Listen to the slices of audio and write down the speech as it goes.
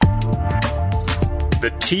The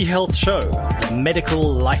T-Health Show, the medical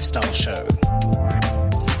lifestyle show.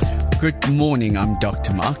 Good morning, I'm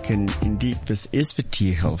Dr. Mark, and indeed this is the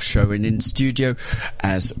T-Health Show, and in studio,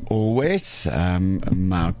 as always,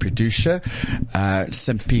 my producer,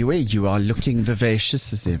 Simpiwe, you are looking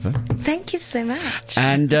vivacious as ever. Thank you so much.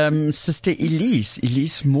 And Sister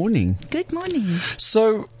Elise, morning. Good morning.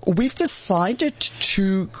 So we've decided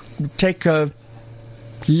to take a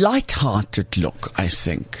light-hearted look, I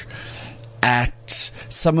think, at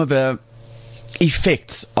some of the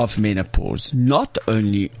effects of menopause, not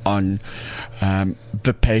only on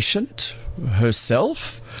the patient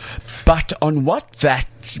herself, but on what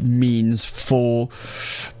that means for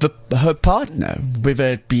her partner, whether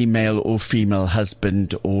it be male or female,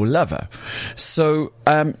 husband or lover. So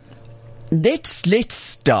let's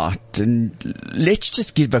start and let's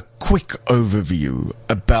just give a quick overview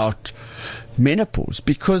about menopause,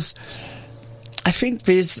 because I think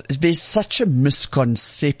there's such a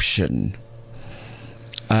misconception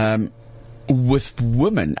with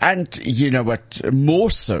women, and you know what, more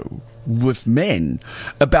so with men,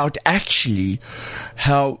 about actually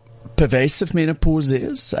how pervasive menopause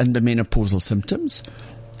is and the menopausal symptoms,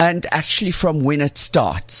 and actually from when it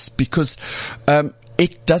starts, because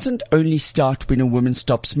it doesn't only start when a woman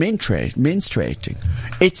stops menstruating.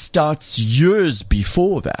 It starts years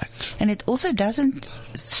before that. And it also doesn't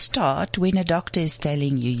start when a doctor is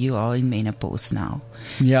telling you you are in menopause now.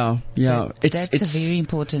 Yeah. That's a very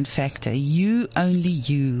important factor. Only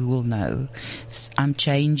you will know. I'm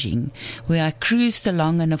changing. Where I cruised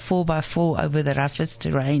along in a 4x4 over the roughest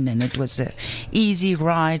terrain and it was a easy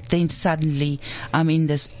ride, then suddenly I'm in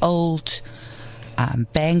this old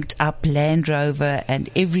banged up Land Rover and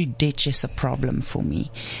every ditch is a problem for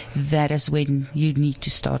me. That is when you need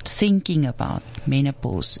to start thinking about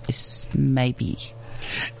menopause is maybe.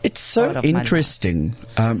 It's so interesting,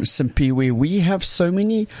 Simpiwe. We have so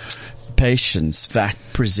many patients that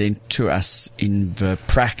present to us in the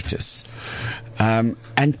practice. And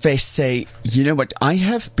they say, you know what, I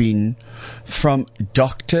have been from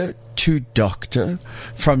doctor to doctor,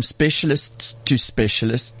 from specialist to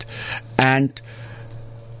specialist, and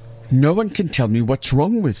no one can tell me what's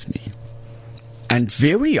wrong with me. And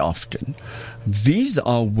very often, these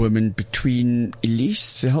are women between,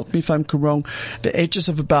 Elise, help me if I'm wrong, the ages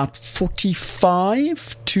of about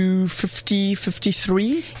 45 to 50,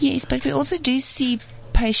 53? Yes, but we also do see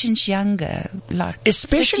patients younger, like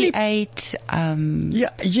especially 38. Yeah,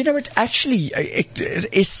 you know what, actually,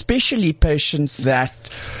 especially patients that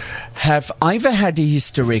have either had a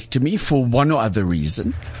hysterectomy for one or other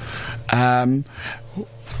reason,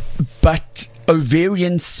 but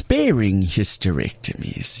ovarian sparing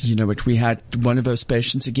hysterectomies. You know what, we had one of those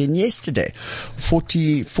patients again yesterday,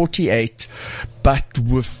 48, but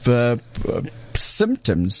with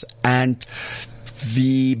symptoms and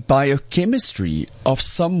the biochemistry of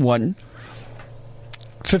someone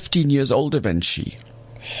 15 years older than she.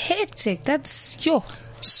 Hectic. That's your.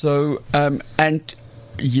 So, and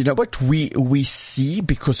you know what we see,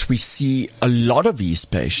 because we see a lot of these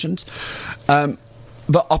patients,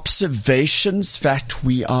 the observations that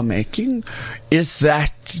we are making is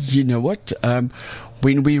that, you know what,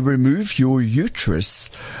 when we remove your uterus,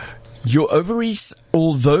 your ovaries,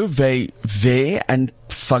 although they're there and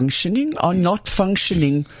functioning, are not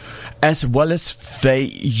functioning as well as they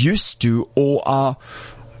used to, or are,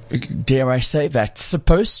 dare I say that,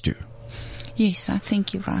 supposed to. Yes, I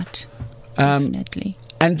think you're right. Definitely.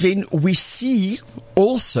 And then we see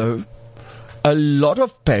also a lot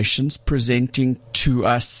of patients presenting to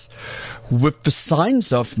us with the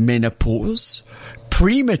signs of menopause,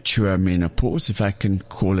 premature menopause, if I can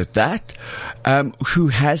call it that, who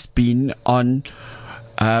has been on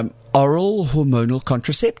oral hormonal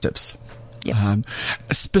contraceptives. Yep.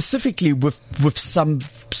 Specifically with some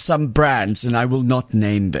brands, and I will not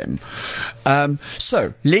name them.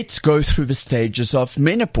 So let's go through the stages of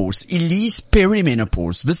menopause. Elise,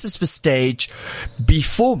 perimenopause. This is the stage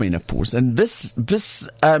before menopause, and this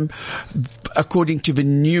according to the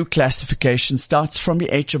new classification, starts from the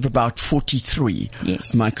age of about 43.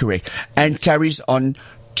 Yes. Am I correct? And carries on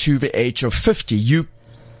to the age of 50. You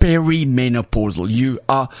perimenopausal. You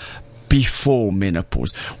are before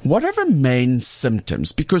menopause. What are the main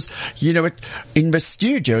symptoms? Because, you know, in the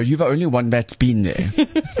studio, you're the only one that's been there.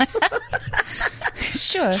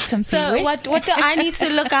 Sure. So what do I need to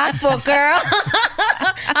look out for, girl?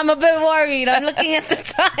 I'm a bit worried. I'm looking at the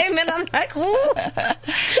time and I'm like, ooh.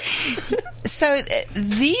 So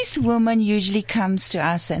these women usually comes to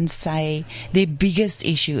us and say their biggest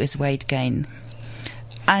issue is weight gain.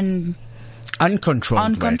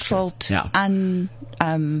 Uncontrolled. Yeah.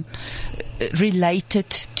 related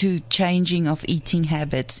to changing of eating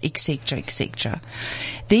habits, etc., etc.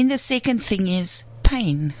 Then the second thing is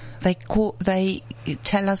pain. They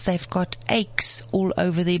tell us they've got aches all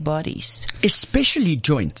over their bodies. Especially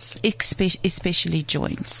joints. Especially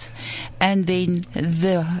joints. And then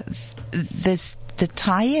the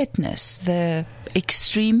tiredness, the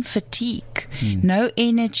extreme fatigue, no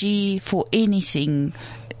energy for anything.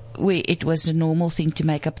 Where it was a normal thing to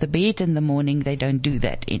make up the bed in the morning, they don't do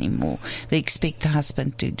that anymore. They expect the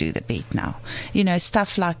husband to do the bed now.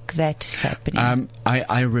 Stuff like that is happening.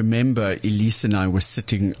 I remember Elise and I were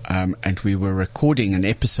sitting, and we were recording an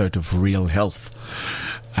episode of Real Health.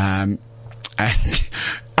 And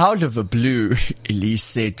out of the blue, Elise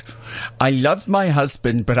said, "I love my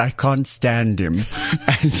husband, but I can't stand him."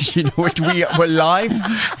 And you know what? We were live,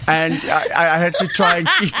 and I had to try and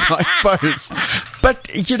keep my post.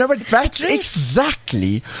 But you know what? That's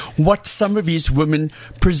exactly what some of these women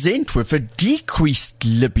present with: a decreased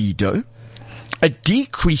libido, a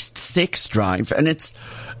decreased sex drive, and it's,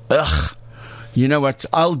 you know what?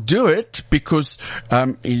 I'll do it because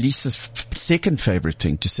Elisa's second favorite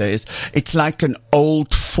thing to say is it's like an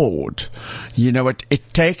old Ford. You know what?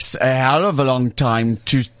 It takes a hell of a long time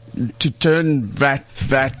to turn that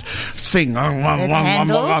thing.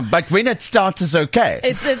 But when it starts, it's okay.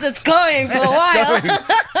 It's going for a while.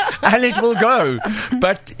 And it will go.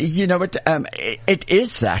 But you know what? It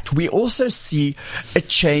is that. We also see a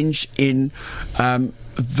change in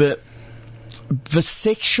the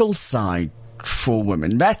sexual side for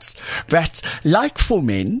women. That's like for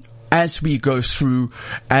men. As we go through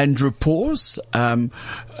andropause,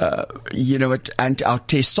 you know, and our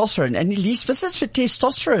testosterone, and at least this is for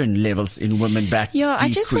testosterone levels in women back. Yeah, decrease. I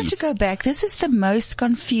just want to go back. This is the most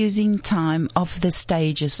confusing time of the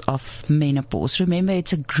stages of menopause. Remember,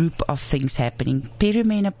 it's a group of things happening: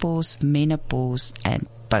 perimenopause, menopause, and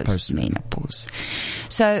postmenopause.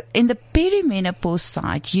 So in the perimenopause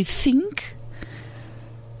side, you think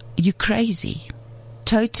you're crazy.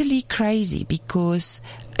 Totally crazy, because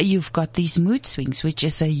you've got these mood swings, which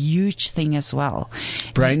is a huge thing as well.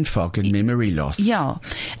 Brain fog and memory loss. Yeah.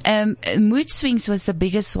 Mood swings was the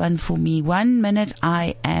biggest one for me. 1 minute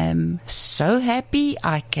I am so happy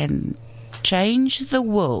I can change the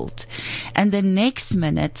world. And the next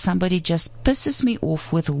minute somebody just pisses me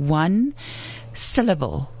off with one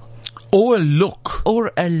syllable. Or a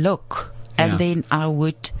look. And then I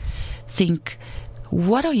would think,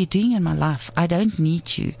 what are you doing in my life? I don't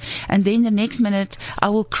need you. And then the next minute I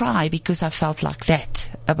will cry because I felt like that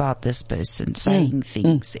about this person saying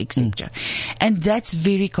things, etc. And that's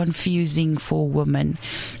very confusing for women.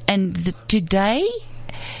 And today,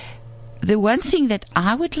 the one thing that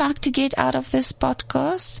I would like to get out of this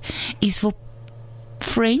podcast is for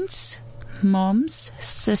friends, moms,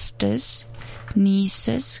 sisters,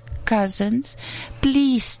 nieces, cousins,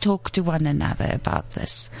 please talk to one another about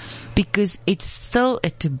this, because it's still a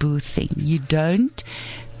taboo thing. You don't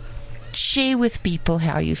share with people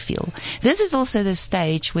how you feel. This is also the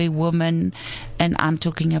stage where women, and I'm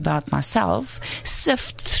talking about myself,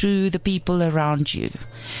 sift through the people around you.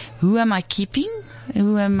 Who am I keeping?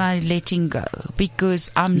 Who am I letting go?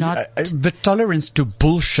 Because I'm not... the tolerance to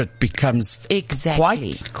bullshit becomes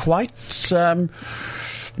quite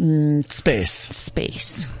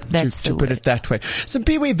space. That's to put it that way. So,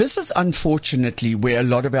 Piwe, this is unfortunately where a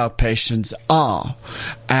lot of our patients are.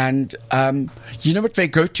 And, you know what? They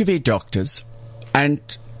go to their doctors and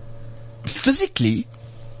physically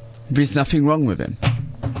there's nothing wrong with them.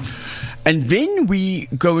 And then we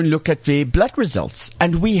go and look at their blood results.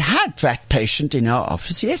 And we had that patient in our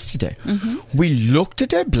office yesterday. We looked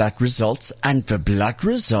at her blood results and the blood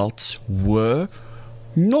results were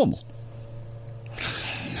normal.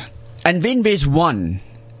 And then there's one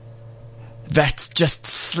that's just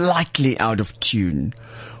slightly out of tune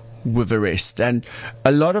with the rest. And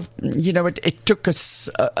a lot of, you know, it took us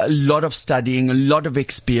a lot of studying, a lot of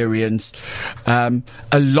experience, a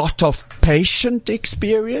lot of patient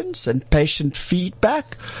experience and patient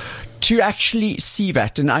feedback to actually see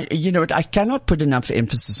that. And I cannot put enough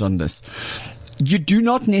emphasis on this. You do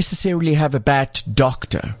not necessarily have a bad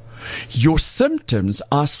doctor. Your symptoms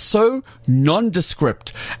are so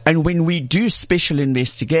nondescript, and when we do special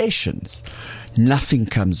investigations, nothing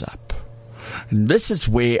comes up. And this is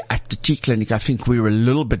where at the T Clinic I think we're a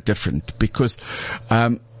little bit different, because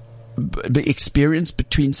the experience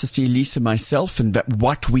between Sister Elise and myself, and that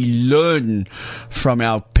what we learn from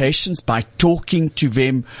our patients by talking to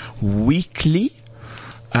them weekly,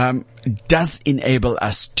 does enable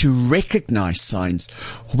us to recognize signs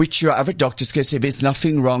which your other doctors can say, there's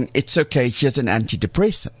nothing wrong, it's okay, here's an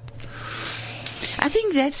antidepressant. I think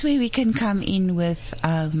think that's where we can come in with,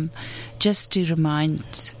 just to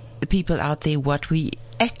remind the people out there what we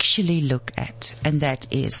actually look at. And that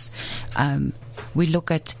is, we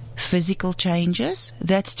look at physical changes.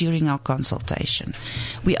 That's during our consultation.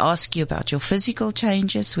 We ask you about your physical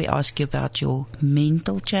changes. We ask you about your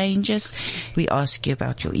mental changes. We ask you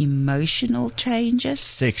about your emotional changes.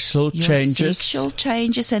 Sexual your changes. Sexual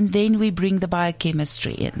changes. And then we bring the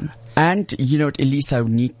biochemistry in. And, you know, Elise, I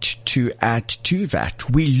need to add to that.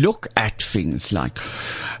 We look at things like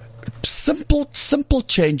simple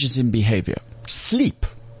changes in behavior. Sleep.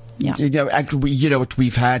 Yeah. You know, and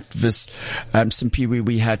we've had this, Simphiwe,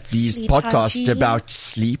 we had these Sleep podcasts hygiene. about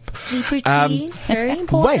sleep. Sleep routine, very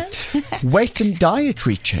important. Weight and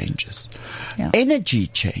dietary changes, Yeah. energy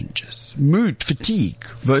changes, mood, fatigue,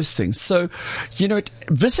 those things. So, you know,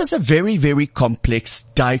 this is a very, very complex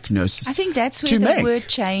diagnosis. I think that's where to the make. word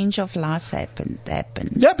change of life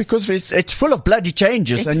happens. Yeah, because it's full of bloody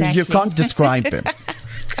changes and you Exactly. can't describe them.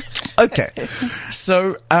 Okay.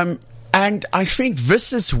 So, and I think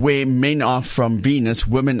this is where men are from Venus,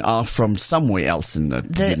 women are from somewhere else in the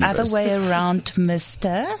The universe. other way around,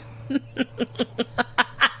 Mr.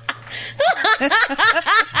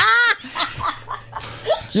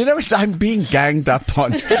 You know what? I'm being ganged up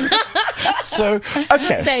on. So,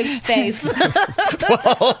 okay. Safe space.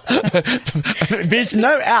 There's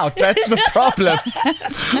no out. That's the problem.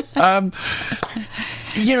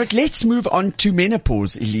 You know, let's move on to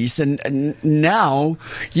menopause, Elise. And now,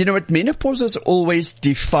 you know what, menopause is always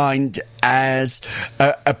defined as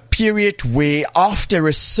a period where after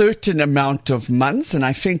a certain amount of months, and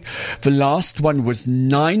I think the last one was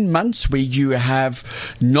 9 months, where you have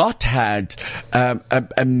not had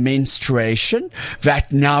a menstruation,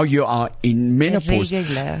 that now you are in menopause.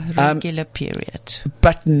 Regular period.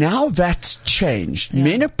 But now that's changed. Yeah.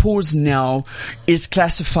 Menopause now is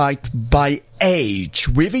classified by age,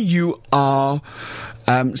 whether you are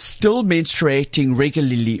still menstruating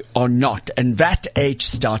regularly or not, and that age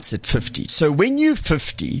starts at 50. So when you're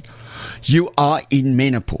 50, you are in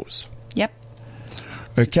menopause. Yep.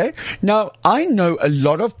 Okay? Now, I know a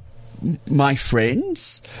lot of my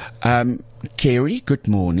friends, Kerry, good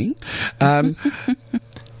morning.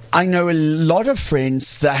 I know a lot of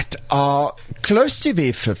friends that are close to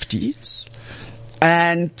their 50s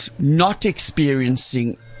and not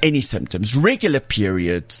experiencing any symptoms, regular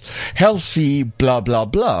periods, healthy, blah, blah,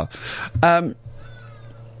 blah.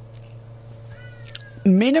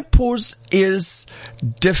 Menopause is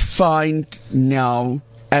defined now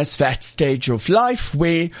as that stage of life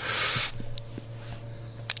where,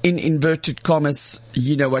 in inverted commas,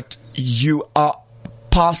 you know what, you are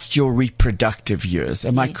past your reproductive years.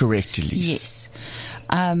 Am I correct, Elise?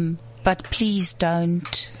 Yes. But please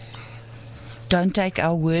don't take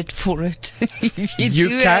our word for it.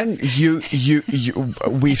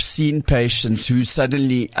 We've seen patients who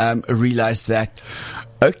suddenly realize that,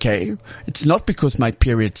 okay, it's not because my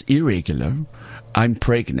period's irregular, I'm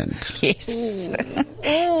pregnant. Yes. Ooh,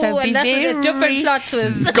 So be and that's a different very- plot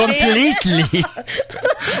twist. Completely.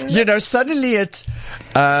 You know, suddenly it's,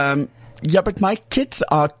 yeah, but my kids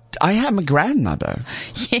I am a grandmother.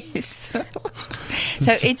 Yes.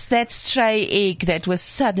 So it's that stray egg that was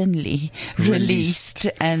suddenly released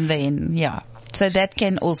and then, yeah. So that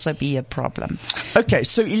can also be a problem. Okay,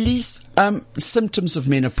 so Elise, symptoms of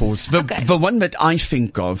menopause. Okay. The one that I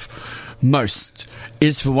think of most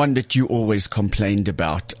is the one that you always complained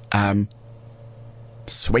about,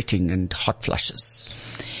 sweating and hot flushes.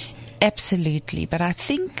 Absolutely. But I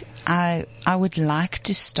think I would like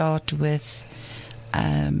to start with,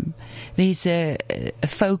 there's a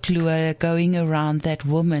folklore going around that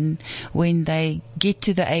women, when they get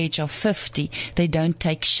to the age of 50, they don't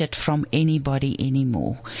take shit from anybody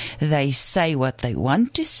anymore. They say what they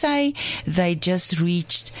want to say. They just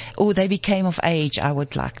reached, or they became of age, I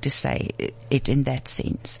would like to say it in that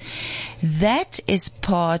sense. That is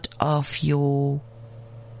part of your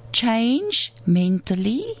change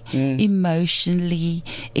mentally, emotionally,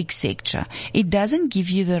 etc. It doesn't give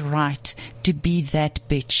you the right to be that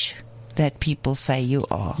bitch that people say you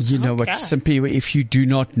are. You know what, Simphiwe, if you do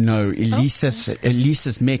not know,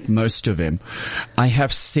 Elisa's met most of them. I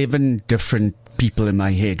have 7 different people in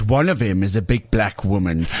my head. One of them is a big black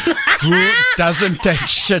woman who doesn't take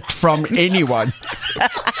shit from anyone.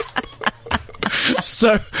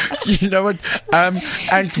 So, you know what,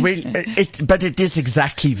 and when but it is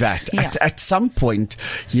exactly that. Yeah. At some point,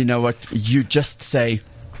 you know what, you just say,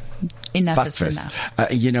 Enough fuck is this.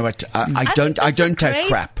 enough. You know what, I don't take great,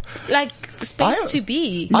 crap. Like space to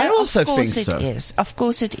be. I also of course think so. It is. Of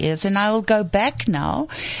course it is. And I will go back now,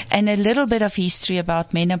 and a little bit of history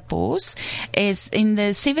about menopause is in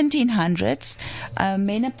the 1700s,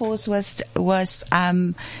 menopause was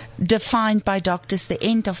defined by doctors the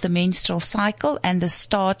end of the menstrual cycle and the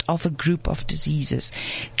start of a group of diseases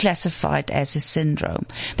classified as a syndrome.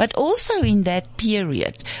 But also in that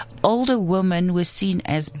period, older women were seen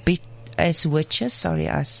as witches. Sorry,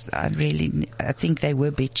 I think they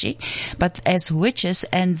were bitchy, but as witches,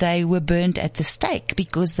 and they were burned at the stake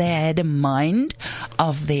because they had a mind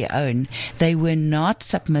of their own. They were not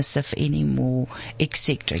submissive anymore,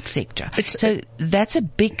 etc., etc. So that's a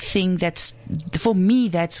big thing. For me,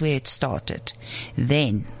 that's where it started.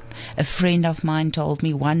 Then a friend of mine told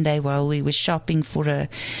me one day while we were shopping for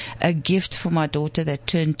a gift for my daughter that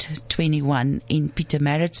turned 21 in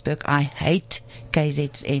Pietermaritzburg. I hate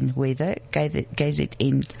KZN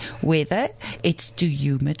weather. It's too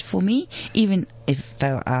humid for me, even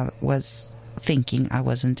though I was thinking I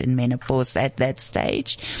wasn't in menopause at that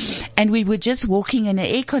stage. And we were just walking in an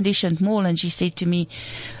air-conditioned mall, and she said to me,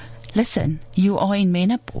 "Listen, you are in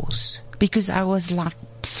menopause." Because I was like,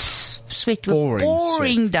 sweat was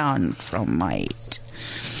pouring down from my head.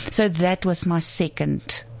 So that was my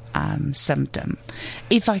second symptom.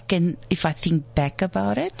 If I think back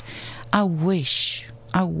about it, I wish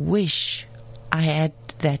I had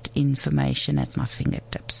that information at my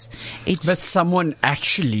fingertips. That someone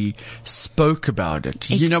actually spoke about it.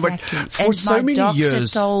 Exactly. You know what? For so many years, my doctor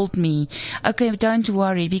told me, "Okay, don't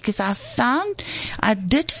worry," because I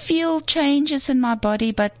did feel changes in my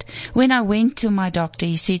body, but when I went to my doctor,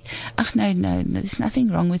 he said, no, there's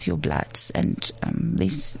nothing wrong with your bloods, and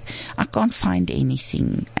I can't find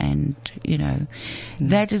anything, and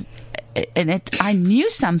that is, and I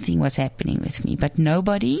knew something was happening with me, but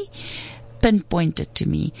nobody pinpointed to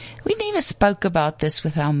me. We never spoke about this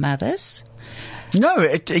with our mothers. No,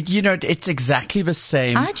 it's exactly the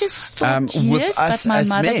same. I just thought, yes, but my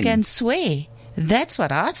mother can swear. That's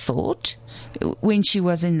what I thought when she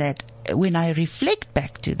was in that, when I reflect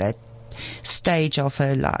back to that stage of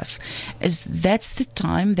her life, that's the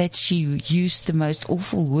time that she used the most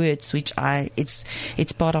awful words, which it's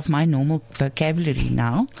part of my normal vocabulary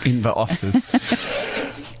now. In the office.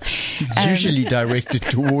 It's usually directed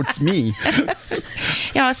towards me.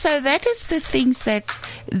 Yeah, so that is the things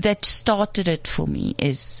that started it for me.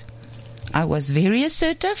 Is I was very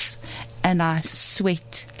assertive, and I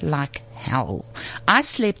sweat like hell. I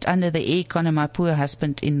slept under the aircon, and my poor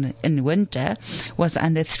husband in winter was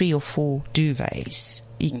under 3 or 4 duvets.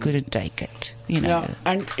 He couldn't take it, Yeah,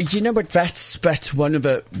 and but that's one of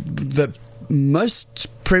the most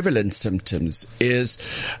prevalent symptoms is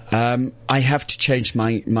I have to change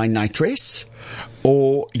my night dress,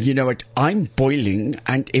 or I'm boiling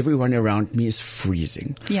and everyone around me is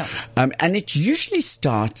freezing. Yeah. And it usually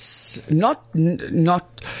starts not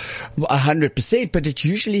 100%, but it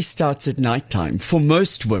usually starts at nighttime for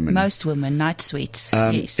most women. Most women, night sweats.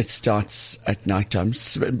 Yes. It starts at nighttime.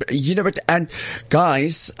 And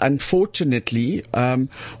guys, unfortunately,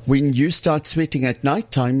 when you start sweating at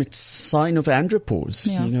nighttime, it's a sign of andropause.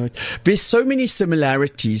 Yeah. There's so many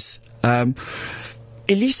similarities.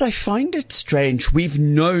 Elise, I find it strange. We've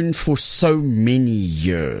known for so many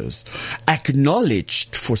years,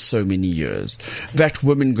 acknowledged for so many years, that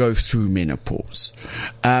women go through menopause.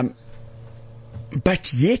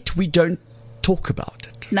 But yet we don't talk about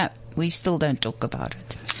it. No, we still don't talk about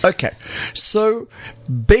it. Okay. So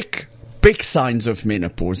big signs of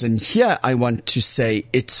menopause. And here I want to say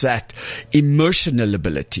it's that emotional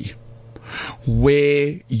ability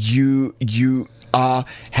where you are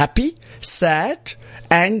happy, sad,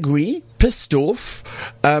 angry, pissed off,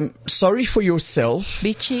 sorry for yourself.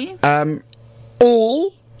 Bitchy.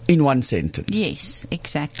 All in one sentence. Yes,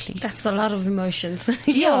 exactly. That's a lot of emotions.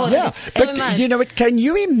 Yeah. But can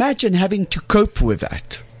you imagine having to cope with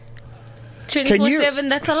that? 24/7,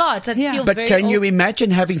 that's a lot. But can you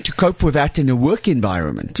imagine having to cope with that in a work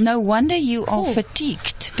environment? No wonder you are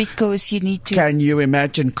fatigued, because you need to. Can you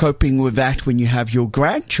imagine coping with that when you have your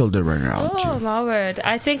grandchildren around you? Oh, my word.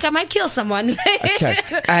 I think I might kill someone. Okay.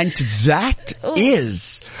 And that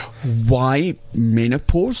is why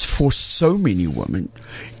menopause for so many women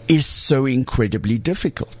is so incredibly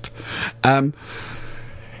difficult. Then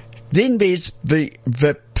there's the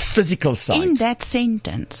physical side. In that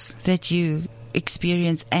sentence that you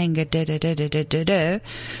experience anger,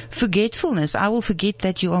 forgetfulness. I will forget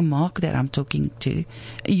that you are Mark that I'm talking to.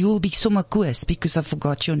 You will be Somakoos because I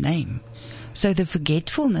forgot your name. So the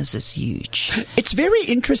forgetfulness is huge. It's very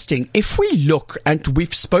interesting. If we look, and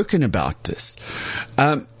we've spoken about this,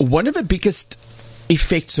 one of the biggest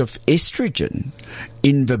effects of estrogen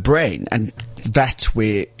in the brain, and that's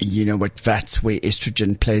where, that's where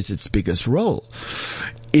estrogen plays its biggest role,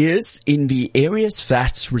 is in the areas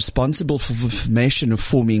that's responsible for the formation of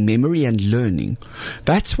forming memory and learning.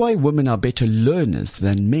 That's why women are better learners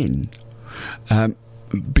than men.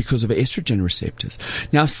 Because of estrogen receptors.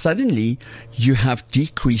 Now suddenly you have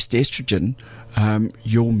decreased estrogen,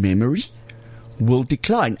 your memory will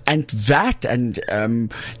decline. And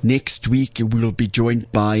next week we'll be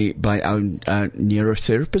joined by our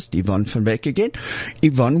neurotherapist, Yvonne van Wyk again.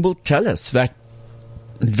 Yvonne will tell us that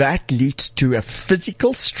leads to a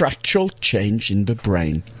physical structural change in the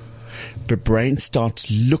brain. The brain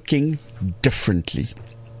starts looking differently.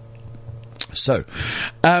 So,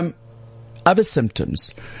 other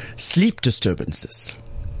symptoms, sleep disturbances.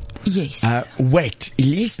 Yes. Wait,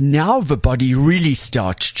 Elise, now the body really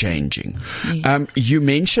starts changing. Yes. You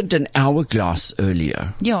mentioned an hourglass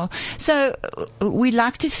earlier. Yeah. So we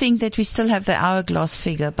like to think that we still have the hourglass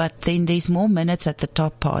figure, but then there's more minutes at the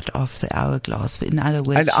top part of the hourglass. In other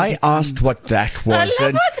words, And I asked what that was.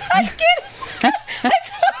 I love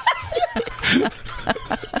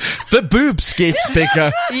The boobs gets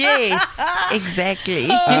bigger. Yes, exactly.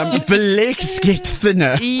 The legs get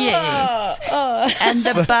thinner. Yes. And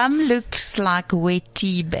the bum looks like wet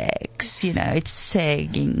tea bags. It's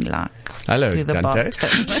sagging like Hello, to the Dante.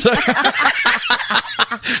 bottom.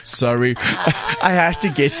 Sorry, I had to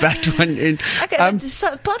get that one in. Okay, but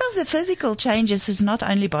so part of the physical changes is not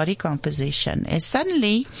only body composition. It's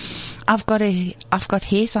suddenly I've got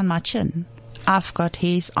hairs on my chin. I've got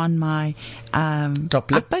hairs on my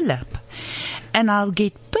Top lip. upper lip. And I'll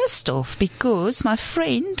get pissed off because my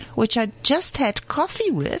friend, which I just had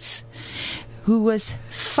coffee with, who was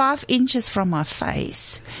 5 inches from my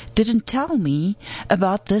face, didn't tell me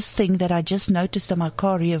about this thing that I just noticed on my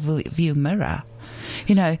car rear view mirror.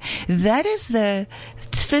 That is the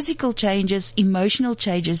physical changes, emotional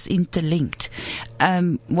changes interlinked.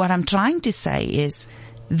 What I'm trying to say is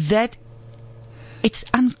that it's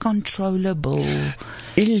uncontrollable.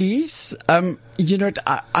 Elise, I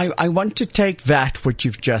want to take that, what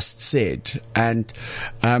you've just said, and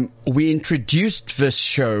we introduced this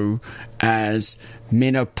show as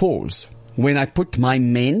menopause when I put my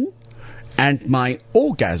men and my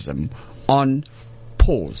orgasm on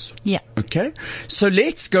pause. Yeah. Okay? So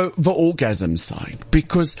let's go the orgasm side,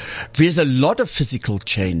 because there's a lot of physical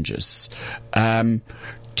changes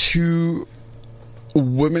to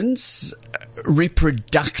women's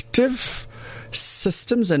reproductive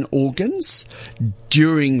systems and organs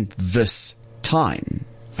during this time.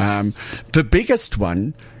 The biggest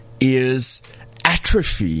one is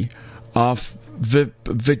atrophy of the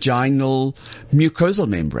vaginal mucosal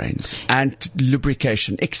membranes and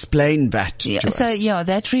lubrication. Explain that to us. So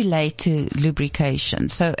that relate to lubrication.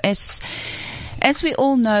 So as we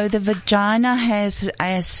all know, the vagina has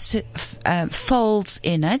folds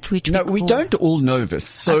in it, which we don't all know this.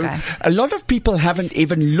 So Okay. a lot of people haven't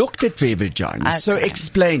even looked at their vagina. Okay. So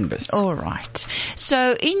explain this. All right.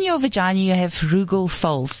 So in your vagina, you have rugal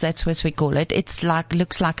folds. That's what we call it.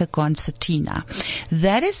 Looks like a concertina.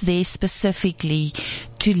 That is there specifically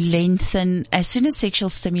to lengthen. As soon as sexual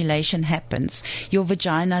stimulation happens, your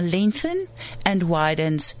vagina lengthens and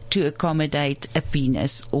widens to accommodate a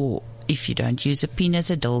penis, or if you don't use a penis,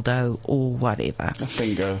 a dildo or whatever.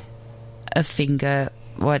 A finger,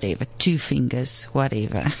 whatever. 2 fingers,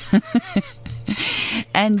 whatever.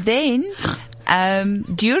 And then,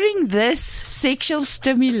 during this sexual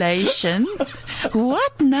stimulation,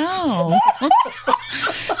 what now?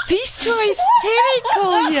 These two are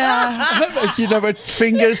hysterical, yeah.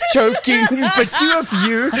 fingers choking. The two of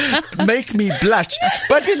you make me blush.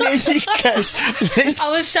 But in any case, I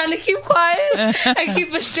was trying to keep quiet and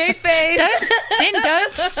keep a straight face.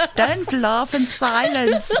 Don't laugh in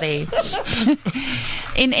silence there.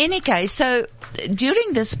 In any case, so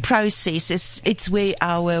during this process, it's where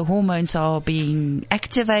our hormones are being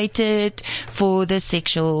activated for the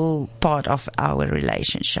sexual part of our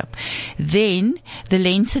relationship. Then the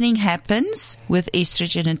lengthening happens with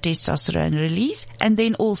estrogen and testosterone release, and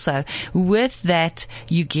then also with that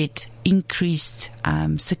you get increased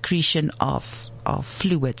secretion of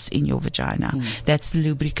fluids in your vagina. That's the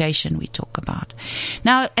lubrication we talk about.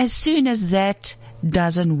 Now, as soon as that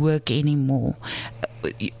doesn't work anymore,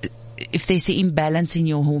 if there's an imbalance in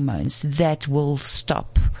your hormones, that will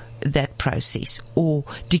stop that process or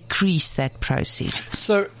decrease that process.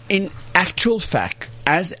 So in actual fact,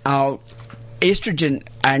 as our estrogen,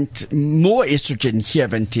 and more estrogen here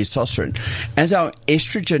than testosterone, as our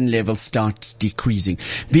estrogen level starts decreasing,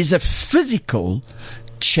 there's a physical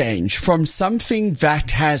change from something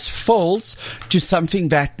that has folds to something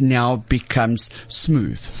that now becomes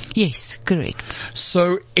smooth. Yes, correct.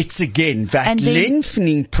 So it's again that And then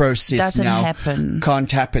lengthening process doesn't now happen.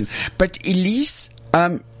 can't happen. But Elise,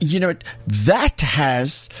 that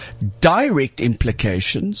has direct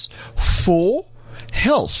implications for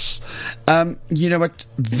health.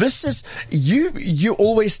 This is, you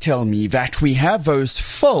always tell me that we have those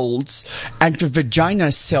folds and the vagina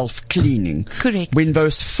is self-cleaning. Correct. When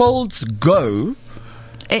those folds go,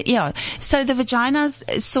 so the vagina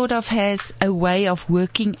sort of has a way of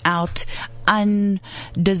working out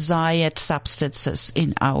undesired substances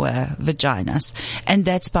in our vaginas, and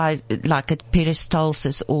that's by like a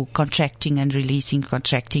peristalsis, or contracting and releasing.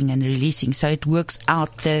 So it works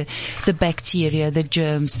out the bacteria, the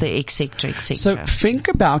germs, the etc. So think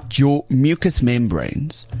about your mucous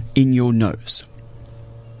membranes in your nose.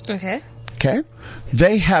 Okay. Okay?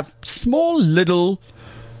 They have small little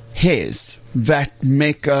hairs that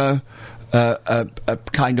make a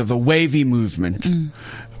kind of a wavy movement.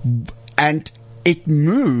 And it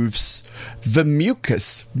moves the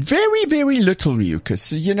mucus, very, very little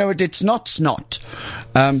mucus. It's not snot,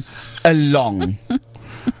 along.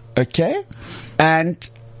 Okay? And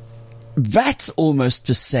that's almost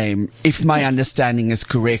the same, if my understanding is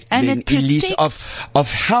correct, And then, it Elise, protects-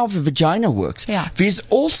 of how the vagina works. Yeah. There's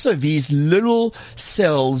also these little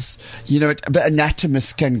cells, the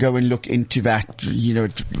anatomist can go and look into that,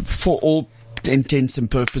 for all intents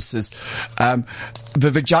and purposes. The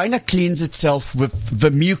vagina cleans itself with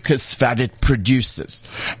the mucus that it produces.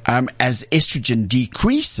 As estrogen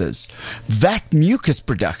decreases, that mucus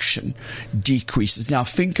production decreases. Now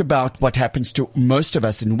think about what happens to most of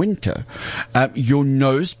us in winter. Your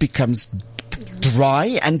nose becomes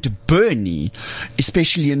dry and burny,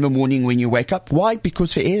 especially in the morning when you wake up. Why?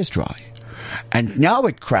 Because the air is dry. And now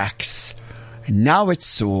it cracks, and now it's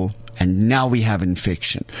sore, and now we have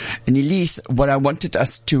infection. And Elise, what I wanted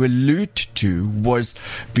us to allude to was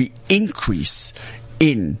the increase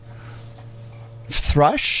in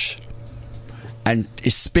thrush and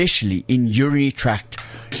especially in urinary tract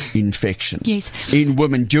infections. Yes. In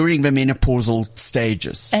women during the menopausal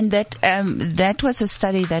stages. And that was a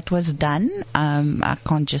study that was done. I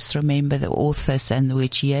can't just remember the authors and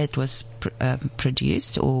which year it was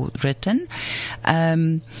produced or written.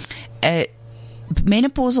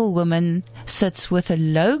 Menopausal woman sits with a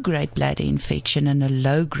low-grade bladder infection and a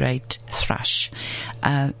low-grade thrush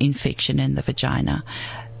infection in the vagina.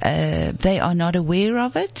 They are not aware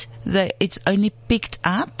of it. It's only picked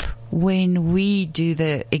up when we do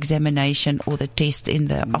the examination or the test in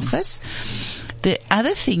the office. The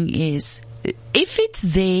other thing is, if it's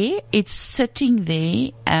there, it's sitting there,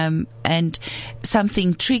 and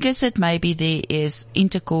something triggers it, maybe there is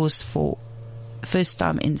intercourse for first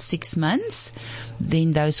time in 6 months,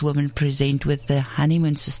 then those women present with the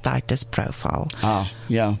honeymoon cystitis profile.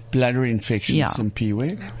 Bladder infections and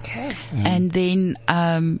PWEG. Okay. And then,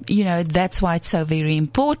 that's why it's so very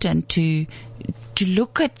important to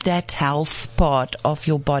look at that health part of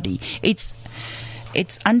your body. It's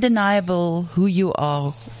undeniable who you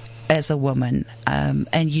are as a woman,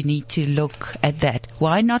 and you need to look at that.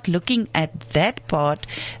 Why not looking at that part,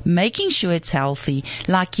 making sure it's healthy,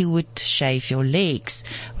 like you would shave your legs,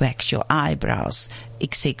 wax your eyebrows,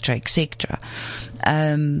 etc., etc.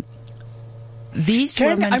 I'm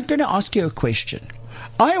going to ask you a question.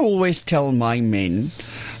 I always tell my men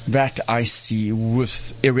that I see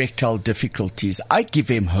with erectile difficulties, I give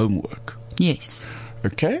them homework. Yes.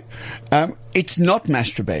 Okay? It's not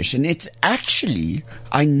masturbation. It's actually,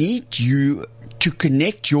 I need you to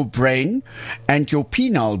connect your brain and your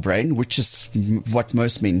penile brain, which is what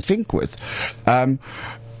most men think with,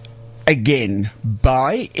 again,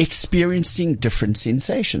 by experiencing different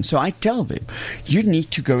sensations. So I tell them, you need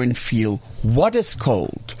to go and feel what is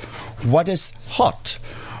cold, what is hot,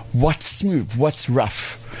 what's smooth, what's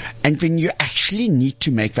rough. And then you actually need to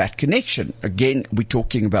make that connection. Again, we're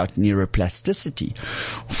talking about neuroplasticity.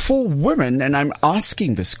 For women, and I'm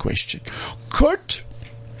asking this question, could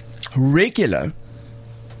regular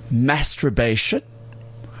masturbation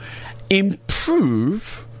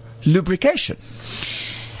improve lubrication?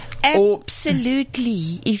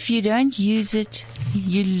 Absolutely. If you don't use it,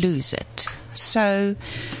 you lose it. So,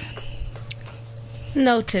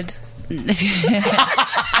 noted.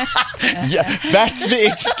 Yeah, that's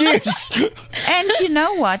the excuse. And you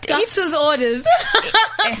know what? Doctor's orders.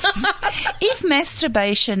 If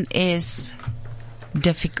masturbation is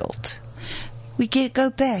difficult, we go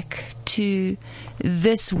back to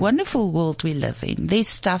this wonderful world we live in. There's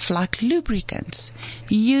stuff like lubricants.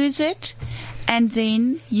 Use it, and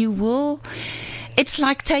then you will It's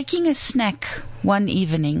like taking a snack one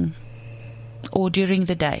evening or during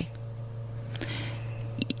the day.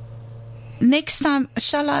 Next time,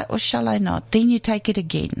 shall I or shall I not? Then you take it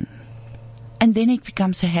again. And then it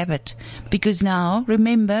becomes a habit. Because now,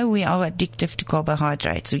 remember, we are addicted to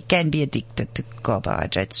carbohydrates. We can be addicted to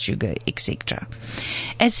carbohydrates, sugar, etc.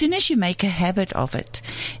 As soon as you make a habit of it,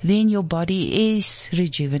 then your body is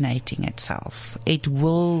rejuvenating itself. It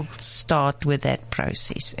will start with that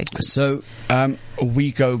process again. So,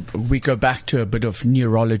 we go back to a bit of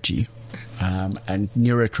neurology, and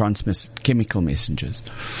chemical messengers.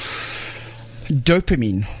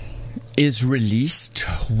 Dopamine is released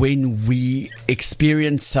when we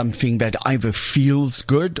experience something that either feels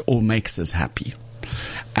good or makes us happy.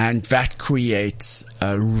 And that creates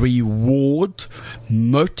a reward,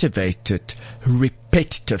 motivated,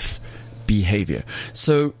 repetitive behavior.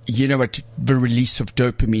 So, you know what, the release of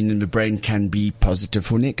dopamine in the brain can be positive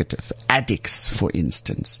or negative. Addicts, for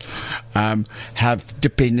instance, have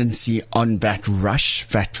dependency on that rush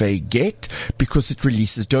that they get because it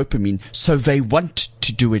releases dopamine. So they want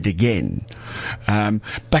to do it again.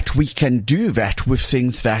 But we can do that with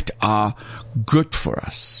things that are good for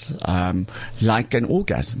us, like an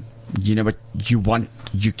orgasm. You know what,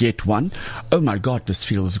 you get one. Oh my God, this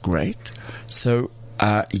feels great. So,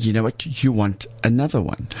 you know what, you want another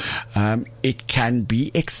one. It can be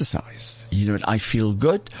exercise. You know what, I feel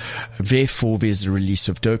good. Therefore, there's a release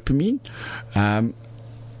of dopamine.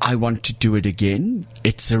 I want to do it again.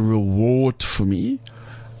 It's a reward for me.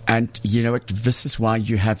 And you know what, this is why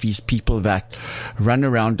you have these people that run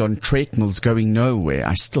around on treadmills going nowhere.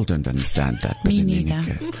 I still don't understand that. But Me in any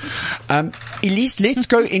neither. case. Elise, let's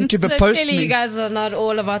go into the So post. clearly you guys are not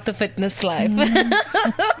all about the fitness life.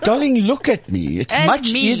 Darling, look at me. It's And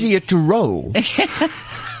much me. easier to roll.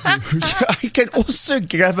 I can also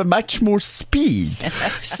have much more speed.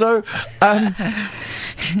 So,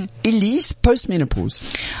 Elise,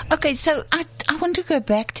 postmenopause. Okay, so I want to go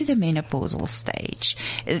back to the menopausal stage.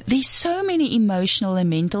 There's so many emotional and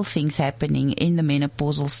mental things happening in the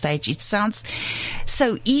menopausal stage. It sounds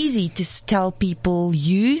so easy to tell people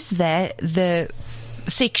use the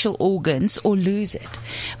sexual organs or lose it.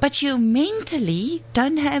 But you mentally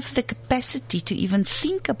don't have the capacity to even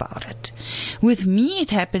think about it. With me, it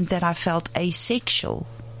happened that I felt asexual,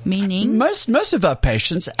 meaning Most of our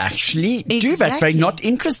patients actually do that. They're Exactly. not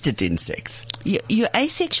interested in sex. you're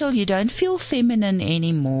asexual, you don't feel feminine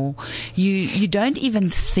anymore. You don't even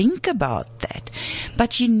think about that.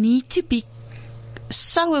 But you need to be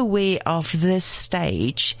so aware of this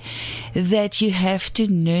stage that you have to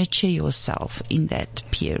nurture yourself in that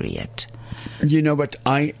period. You know what?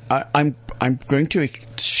 I'm going to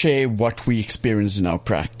share what we experience in our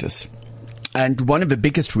practice, and one of the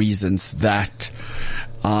biggest reasons that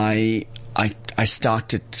I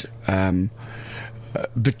started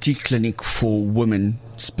the tea clinic for women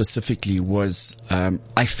specifically was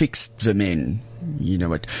I fixed the men. You know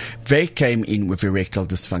what? They came in with erectile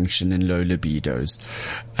dysfunction and low libidos.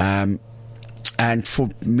 And for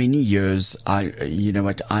many years,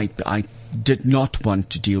 I did not want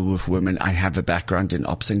to deal with women. I have a background in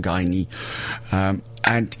obs and gynae.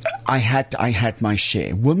 And I had my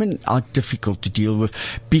share. Women are difficult to deal with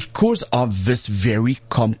because of this very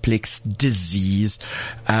complex disease,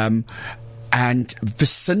 and the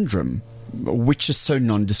syndrome, which is so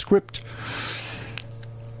nondescript.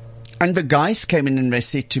 And the guys came in and they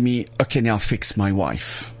said to me, okay, now fix my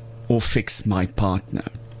wife or fix my partner.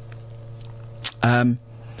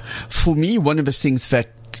 For me, one of the things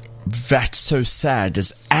that's so sad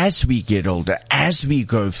is as we get older, as we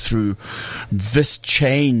go through this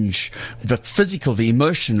change, the physical, the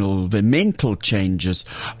emotional, the mental changes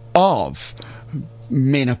of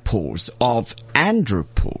menopause, of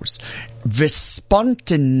andropause, the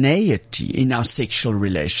spontaneity in our sexual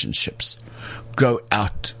relationships go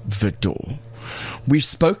out the door. We've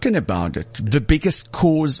spoken about it. The biggest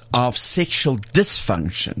cause of sexual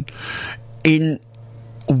dysfunction in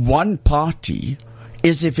one party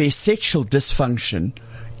is if there's sexual dysfunction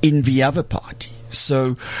in the other party.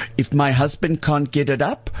 So if my husband can't get it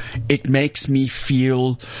up, it makes me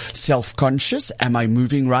feel self-conscious. Am I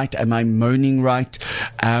moving right? Am I moaning right?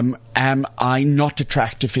 Am I not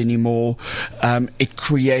attractive anymore? It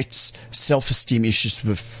creates self-esteem issues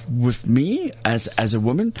with me as a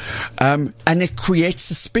woman. And it creates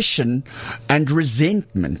suspicion and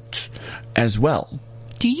resentment as well.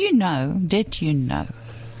 Did you know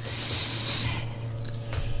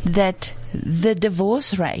that the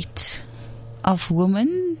divorce rate of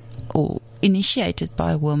women, or initiated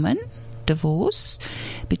by women, divorce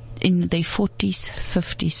in their 40s,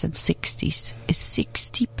 50s and 60s is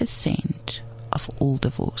 60% of all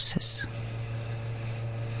divorces?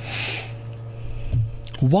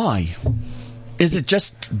 Why? Is it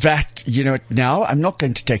just that, now I'm not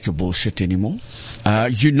going to take your bullshit anymore?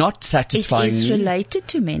 You're not satisfying me? It is related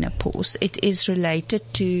to menopause. It is related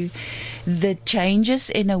to the changes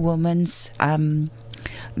in a woman's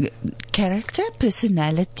character,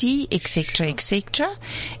 personality, etc., etc.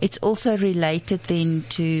 It's also related then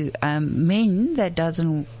to men that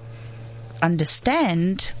doesn't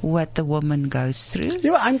understand what the woman goes through.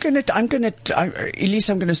 Elise,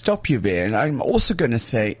 I'm gonna stop you there, and I'm also gonna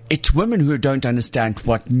say it's women who don't understand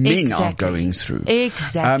what men are going through.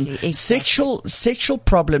 Exactly. Sexual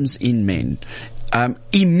problems in men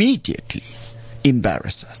immediately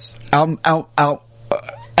embarrass us.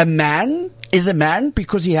 A man is a man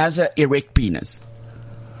because he has an erect penis.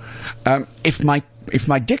 If my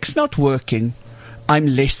dick's not working, I'm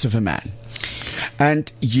less of a man.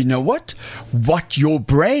 And you know what? What your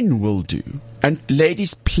brain will do, and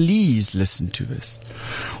ladies, please listen to this.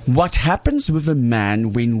 What happens with a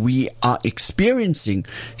man when we are experiencing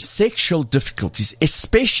sexual difficulties,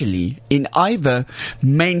 especially in either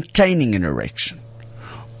maintaining an erection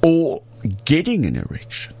or getting an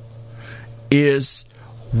erection, is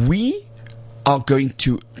we are going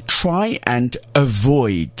to try and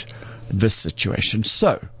avoid this situation.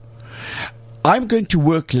 So, I'm going to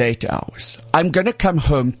work late hours. I'm going to come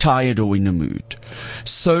home tired or in a mood,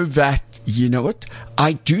 so that,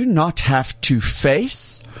 I do not have to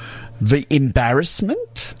face the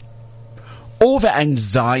embarrassment or the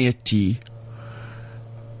anxiety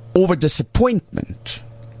or the disappointment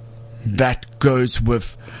that goes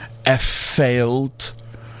with a failed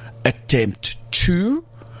attempt to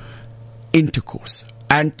intercourse.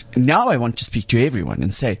 And now I want to speak to everyone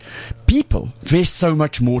and say, people, there's so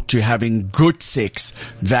much more to having good sex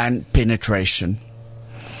than penetration.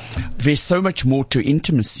 There's so much more to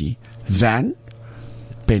intimacy than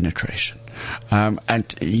penetration. And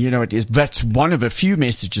that's one of the few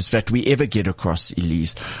messages that we ever get across,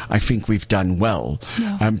 Elise. I think we've done well.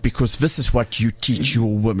 Yeah. Because this is what you teach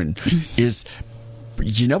your women is,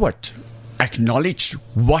 acknowledge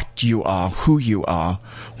what you are, who you are,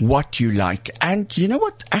 what you like. And you know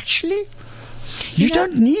what? Actually, you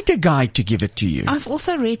don't need a guy to give it to you. I've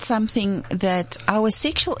also read something that our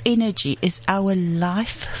sexual energy is our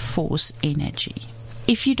life force energy.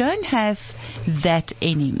 If you don't have that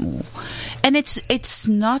anymore, and it's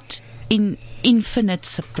not in infinite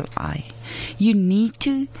supply, you need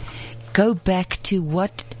to go back to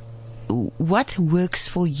what works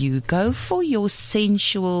for you. Go for your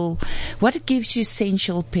what gives you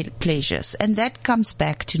sensual pleasures. And that comes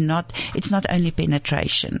back to it's not only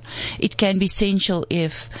penetration. It can be sensual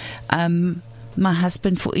if, my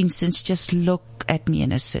husband, for instance, just look at me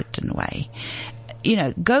in a certain way.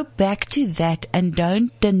 Go back to that and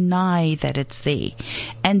don't deny that it's there.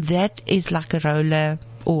 And that is like a roller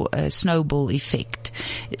or a snowball effect.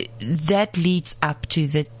 That leads up to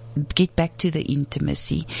get back to the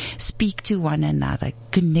intimacy, speak to one another,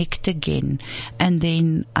 connect again, and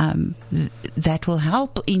then that will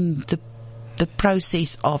help in the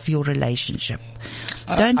process of your relationship.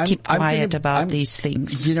 Don't keep quiet about these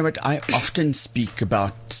things. You know what? I often speak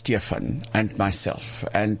about Stefan and myself,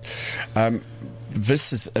 and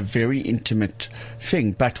this is a very intimate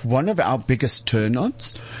thing. But one of our biggest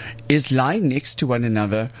turn-ons is lying next to one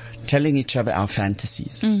another, telling each other our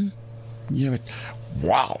fantasies. Mm. You know,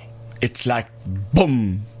 wow. It's like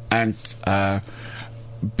boom. And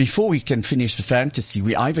before we can finish the fantasy,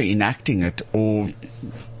 we're either enacting it or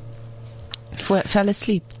fell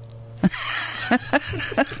asleep.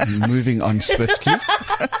 Moving on swiftly.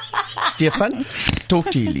 Stefan,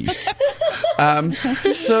 talk to Elise. Now,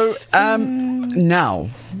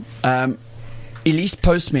 Elise,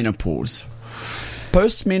 postmenopause.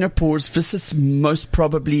 Postmenopause, this is most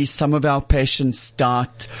probably some of our patients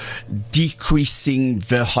start decreasing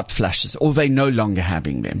the hot flashes, or they're no longer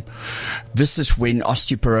having them. This is when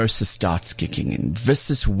osteoporosis starts kicking in. This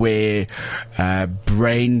is where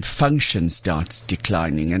brain function starts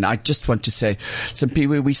declining. And I just want to say,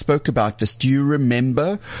 Simpiwe, we spoke about this. Do you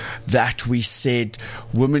remember that we said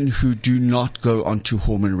women who do not go onto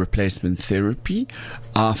hormone replacement therapy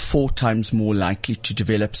are 4 times more likely to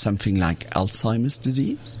develop something like Alzheimer's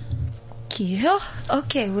disease? Yeah.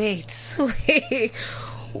 Okay, wait.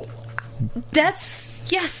 That's,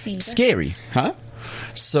 yes. Scary, huh?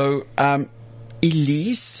 So,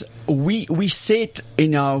 Elise, we said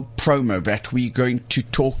in our promo that we're going to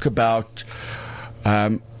talk about,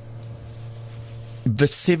 the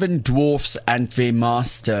seven dwarfs and their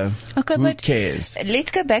master. Okay, Who but cares?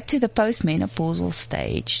 let's go back to the postmenopausal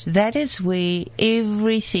stage. That is where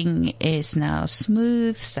everything is now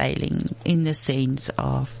smooth sailing, in the sense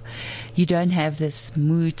of you don't have this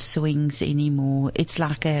mood swings anymore. It's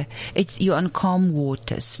like you're on calm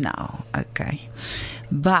waters now. Okay.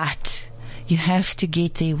 But you have to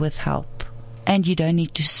get there with help, and you don't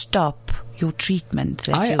need to stop your treatment.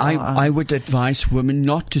 I would advise women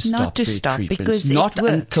not to stop their treatments, because not it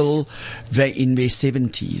works. until they're in their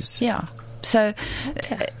 70s. Yeah. So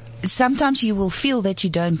sometimes you will feel that you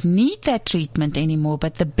don't need that treatment anymore,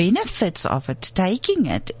 but the benefits of it, taking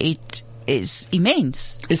it is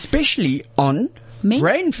immense. Especially on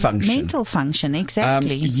brain function. Mental function,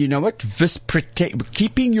 exactly. You know what? This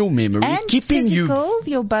keeping your memory, and keeping physical,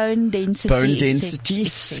 your bone density,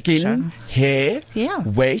 skin, hair,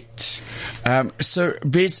 weight. So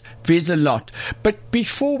there's a lot. But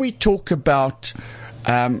before we talk about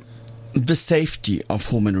the safety of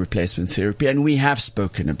hormone replacement therapy, and we have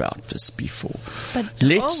spoken about this before. But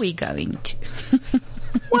are we going to?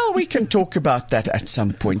 Well, we can talk about that at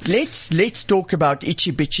some point. Let's talk about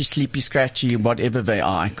itchy, bitchy, sleepy, scratchy, whatever they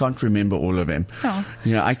are. I can't remember all of them. Oh.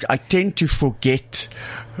 You know, I tend to forget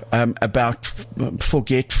about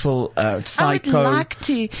forgetful psycho. I would like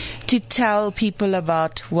to tell people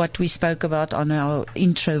about what we spoke about on our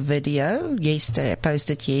intro video yesterday,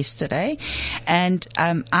 posted yesterday. And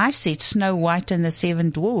I said Snow White and the Seven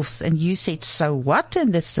Dwarfs, and you said so what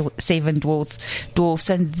and the Seven Dwarfs,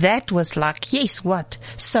 and that was like, yes, what?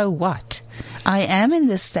 So what? I am in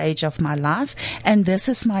this stage of my life, and this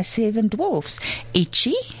is my seven dwarfs.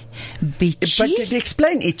 Itchy, bitchy. But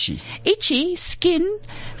explain itchy. Itchy, skin,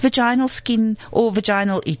 vaginal skin or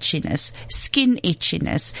vaginal itchiness, skin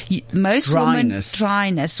itchiness. Most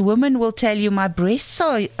dryness. Women will tell you my breasts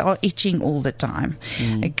are itching all the time.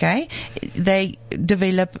 Okay. They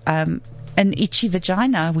develop, an itchy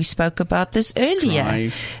vagina. We spoke about this earlier.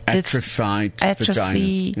 Dry, atrophy,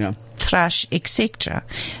 vaginas. Thrush, etc.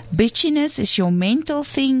 Bitchiness is your mental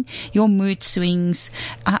thing, your mood swings.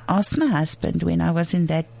 I asked my husband when I was in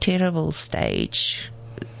that terrible stage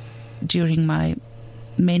during my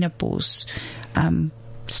menopause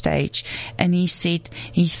stage, and he said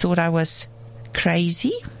he thought I was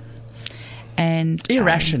crazy and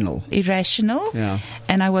irrational. Yeah.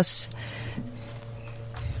 And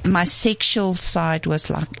my sexual side was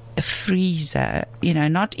like a freezer,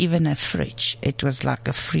 not even a fridge. It was like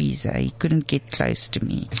a freezer. He couldn't get close to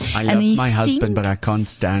me. I love my husband, but I can't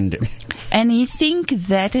stand him. And he think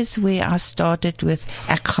that is where I started with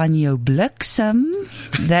Ek gaan jou bliksem.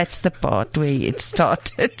 That's the part where it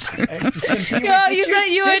started. Yeah, you said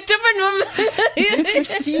you were a different woman. Did you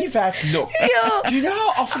see that look? Yeah. Do you know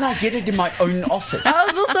how often I get it in my own office? I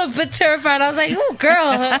was also a bit terrified. I was like, oh,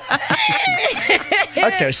 girl.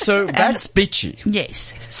 Okay, so that's bitchy.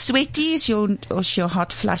 Yes. Sweaty is your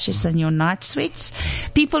hot flushes and your night sweats.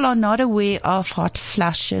 People are not aware of hot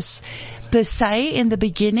flushes per se in the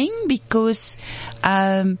beginning because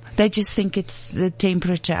they just think it's the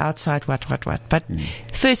temperature outside, what. But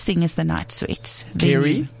first thing is the night sweats.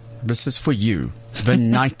 Gary, this is for you. The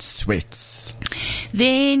night sweats.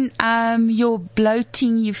 Then your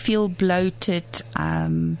bloating, you feel bloated.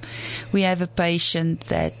 We have a patient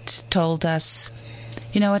that told us,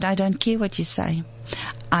 you know what, I don't care what you say.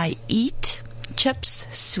 I eat chips,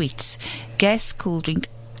 sweets, gas, cool drink.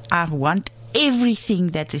 I want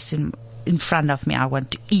everything that is in front of me. I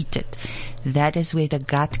want to eat it. That is where the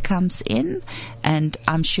gut comes in. And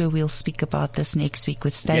I'm sure we'll speak about this next week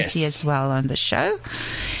with Stacey as well on the show.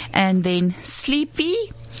 And then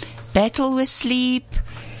sleepy, battle with sleep.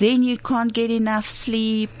 Then you can't get enough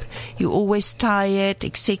sleep. You're always tired,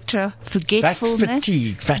 etc. Forgetfulness.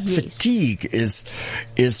 That fatigue is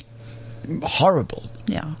horrible.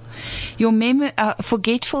 Yeah. Your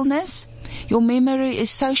forgetfulness. Your memory is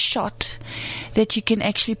so short that you can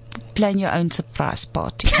actually plan your own surprise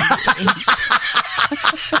party.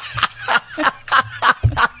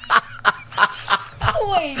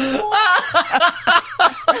 Wait, what?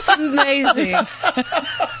 That's amazing.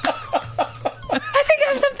 I think I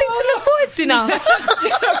have something to look forward to now.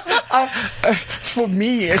 For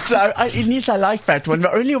me, I like that one.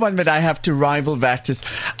 The only one that I have to rival that is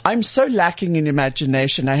I'm so lacking in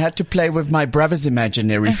imagination. I had to play with my brother's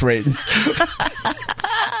imaginary friends.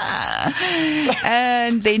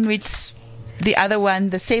 And then the other one,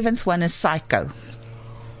 the seventh one is psycho.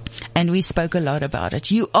 And we spoke a lot about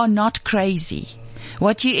it. You are not crazy.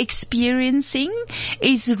 What you're experiencing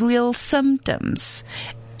is real symptoms.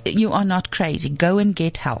 You are not crazy. Go and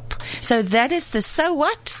get help. So that is the so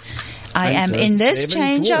what. I am in this 7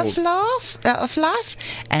 change dwarfs. of life,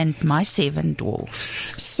 and my 7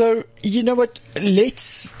 dwarfs. So, you know what?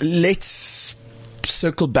 Let's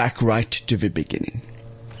circle back right to the beginning.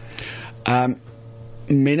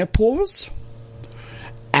 Menopause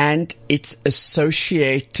and its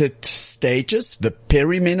associated stages, the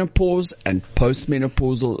perimenopause and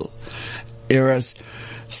postmenopausal eras,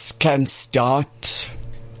 can start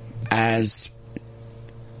as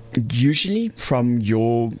usually from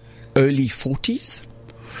your early 40s,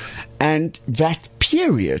 and that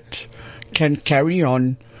period can carry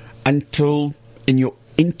on until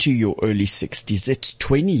into your early 60s. It's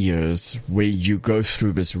 20 years where you go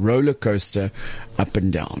through this roller coaster up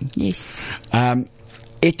and down. Yes.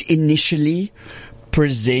 It initially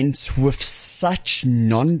presents with such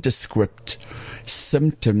nondescript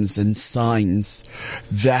symptoms and signs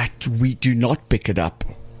that we do not pick it up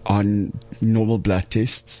on normal blood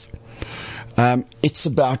tests. It's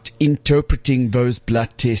about interpreting those blood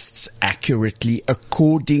tests accurately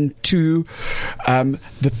according to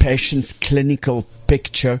the patient's clinical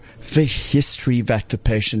picture, the history that the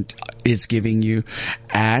patient is giving you,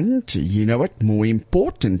 and, you know what, more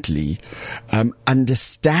importantly,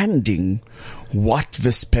 understanding what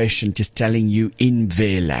this patient is telling you in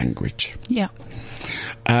their language. Yeah.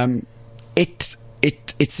 It's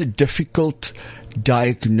a difficult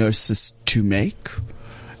diagnosis to make,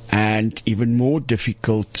 and even more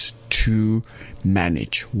difficult to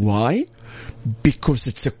manage. Why? Because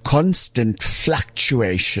it's a constant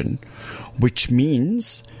fluctuation, which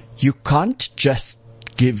means you can't just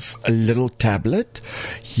give a little tablet.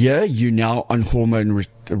 Here, you're now on hormone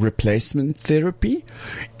replacement therapy.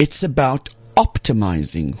 It's about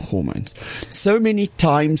optimizing hormones. So many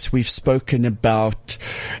times we've spoken about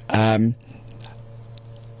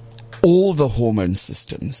all the hormone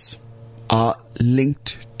systems are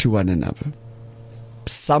linked to one another,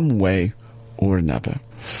 some way or another.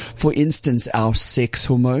 For instance, our sex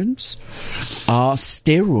hormones are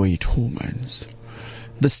steroid hormones.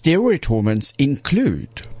 The steroid hormones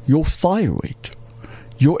include your thyroid,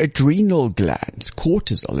 your adrenal glands,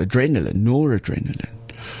 cortisol, adrenaline, noradrenaline,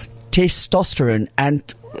 testosterone, and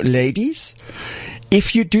ladies,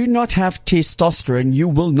 if you do not have testosterone, you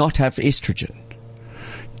will not have estrogen.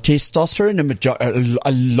 Testosterone,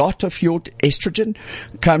 a lot of your estrogen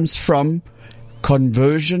comes from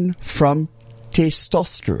conversion from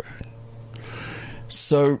testosterone.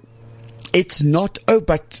 So it's not,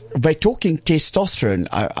 but by talking testosterone,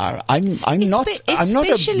 I'm not a man.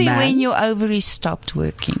 Especially when your ovaries stopped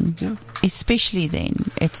working. Yeah. Especially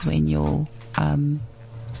then, it's when you're,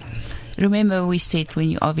 remember we said when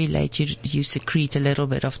you ovulate, you secrete a little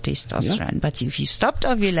bit of testosterone. Yeah. But if you stopped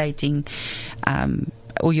ovulating,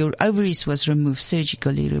 or your ovaries was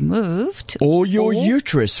surgically removed, or your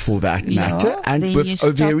uterus for that matter, and then with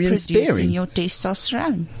ovarian sparing, your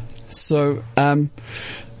testosterone. So,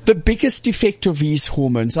 the biggest effect of these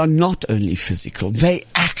hormones are not only physical; they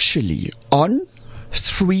actually on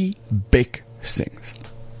 3 big things.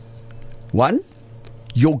 1,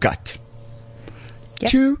 your gut.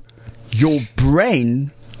 Yep. 2, your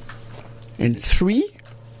brain, and 3,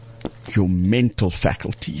 your mental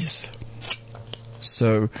faculties.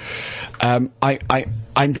 So, I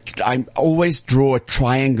always draw a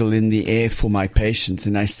triangle in the air for my patients,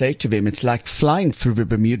 and I say to them, it's like flying through the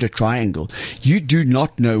Bermuda Triangle. You do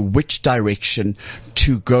not know which direction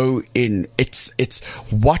to go in. It's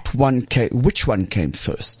which one came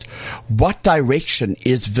first? What direction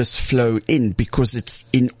is this flow in? Because it's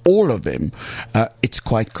in all of them. It's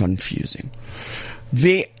quite confusing.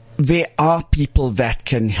 There are people that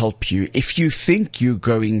can help you. If you think you're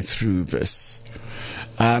going through this,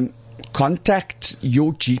 contact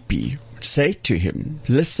your GP. Say to him,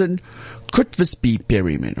 listen, could this be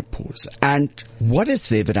perimenopause? And what is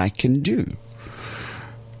there that I can do?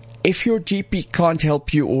 If your GP can't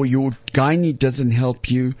help you or your gynae doesn't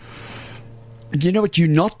help you, you know what? You're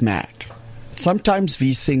not mad. Sometimes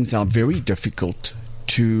these things are very difficult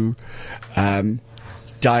to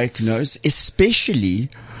diagnose,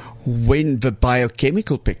 especially when the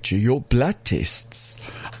biochemical picture, your blood tests,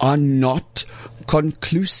 are not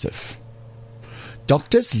conclusive.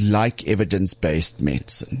 Doctors like evidence-based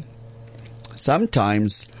medicine.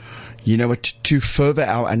 Sometimes, you know, to further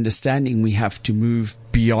our understanding, we have to move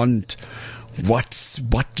beyond what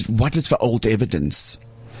is the old evidence.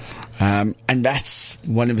 And that's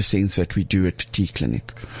one of the things that we do at the T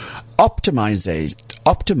Clinic. Optimizing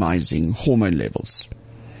hormone levels.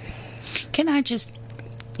 Can I just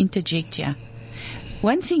interject here?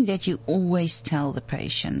 One thing that you always tell the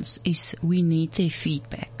patients is we need their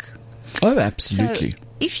feedback. Oh, absolutely. So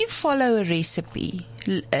if you follow a recipe,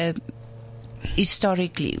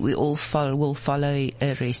 historically, we all will follow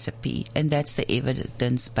a recipe, and that's the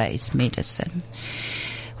evidence-based medicine.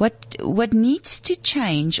 What needs to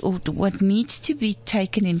change, or what needs to be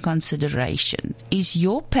taken in consideration, is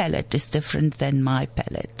your palate is different than my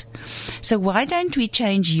palate. So why don't we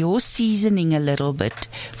change your seasoning a little bit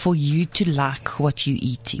for you to like what you're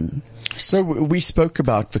eating? So we spoke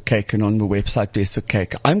about the cake, and on the website there's a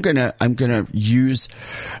cake. I'm gonna use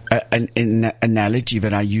an analogy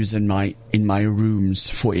that I use in my rooms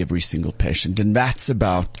for every single patient, and that's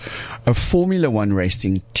about a Formula One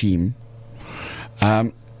racing team.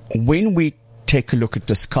 When we take a look at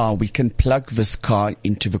this car, we can plug this car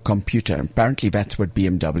into the computer. Apparently that's what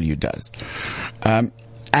BMW does.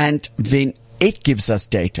 And then it gives us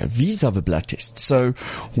data. These are the blood tests. So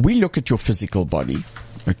we look at your physical body,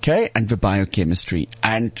 okay, and the biochemistry.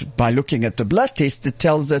 And by looking at the blood test, it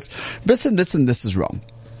tells us this and this and this is wrong.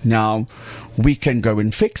 Now, we can go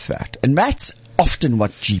and fix that. And that's often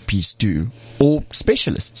what GPs do, or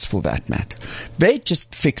specialists for that matter. They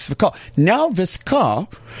just fix the car. Now this car,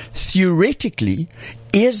 theoretically,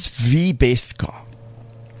 is the best car.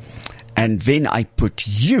 And then I put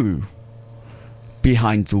you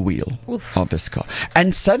behind the wheel of this car.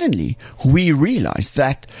 And suddenly we realize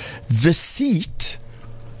that the seat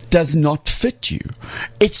does not fit you.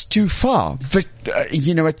 It's too far.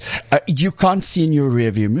 You know what? You can't see in your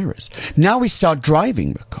rearview mirrors. Now we start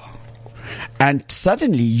driving the car. And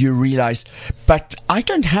suddenly you realize, but I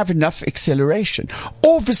don't have enough acceleration.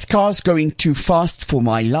 Or this car's going too fast for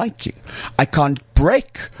my liking. I can't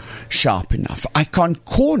brake sharp enough. I can't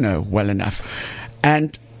corner well enough.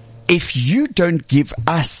 And if you don't give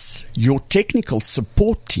us, your technical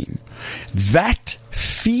support team, that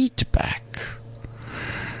feedback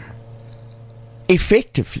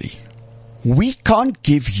effectively, we can't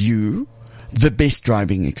give you the best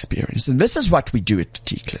driving experience. And this is what we do at the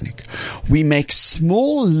T-Clinic. We make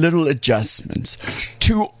small little adjustments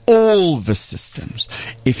to all the systems.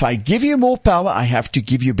 If I give you more power, I have to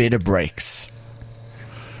give you better brakes.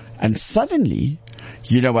 And suddenly,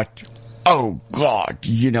 you know what? Oh God,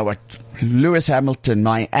 you know what? Lewis Hamilton,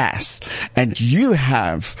 my ass. And you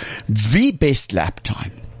have the best lap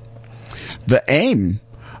time. The aim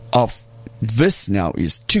of this now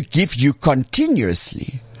is to give you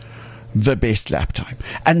continuously the best lap time.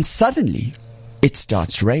 And suddenly it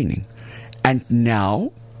starts raining. And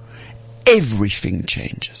now everything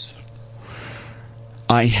changes.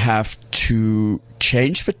 I have to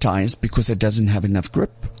change the tires because it doesn't have enough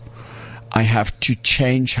grip. I have to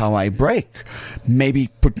change how I brake, maybe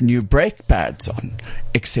put new brake pads on,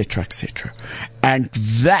 etc., etc. And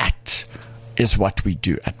that is what we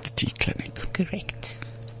do at the T-Clinic. Correct.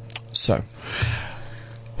 So,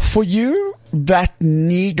 for you that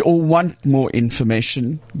need or want more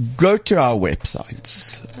information, go to our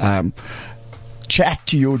websites. Chat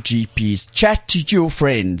to your GPs, chat to your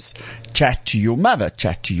friends, chat to your mother,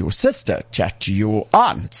 chat to your sister, chat to your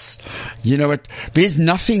aunts. You know what? There's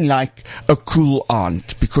nothing like a cool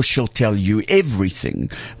aunt because she'll tell you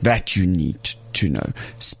everything that you need to know.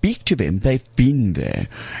 Speak to them. They've been there.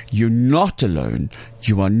 You're not alone.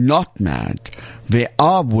 You are not mad. There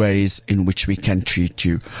are ways in which we can treat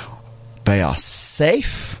you. They are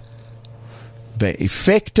safe. They're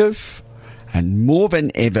effective. And more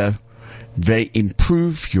than ever, they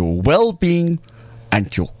improve your well-being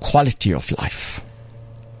and your quality of life.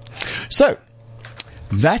 So,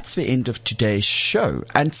 that's the end of today's show.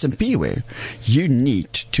 And Simpiwe, you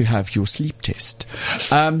need to have your sleep test.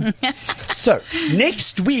 So,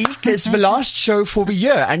 next week is the last show for the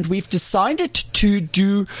year, and we've decided to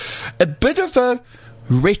do a bit of a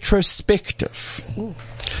retrospective. Ooh.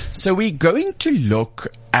 So we're going to look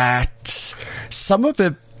at some of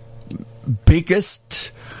the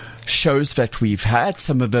biggest shows that we've had,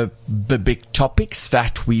 some of the big topics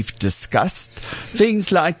that we've discussed,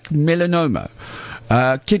 things like melanoma,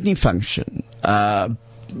 kidney function,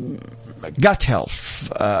 gut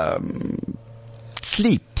health,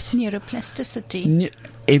 sleep, neuroplasticity,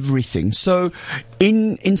 everything. So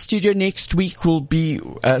in studio next week will be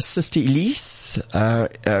Sister Elise,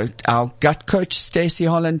 our gut coach Stacey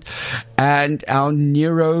Holland, and our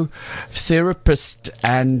neurotherapist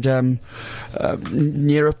and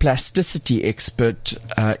neuroplasticity expert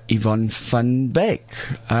Yvonne van Beek.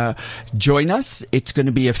 Join us. It's going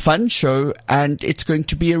to be a fun show, and it's going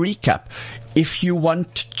to be a recap. If you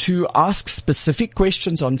want to ask specific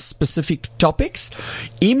questions on specific topics,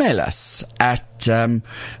 email us at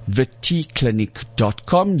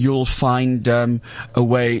thetclinic.com. You'll find a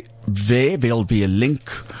way there. There'll be a link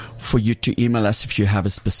for you to email us if you have a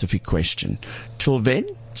specific question. Till then,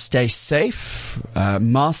 stay safe,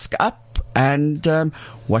 mask up, and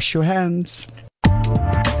wash your hands.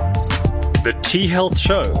 The T-Health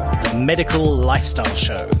Show, medical lifestyle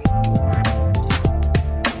show.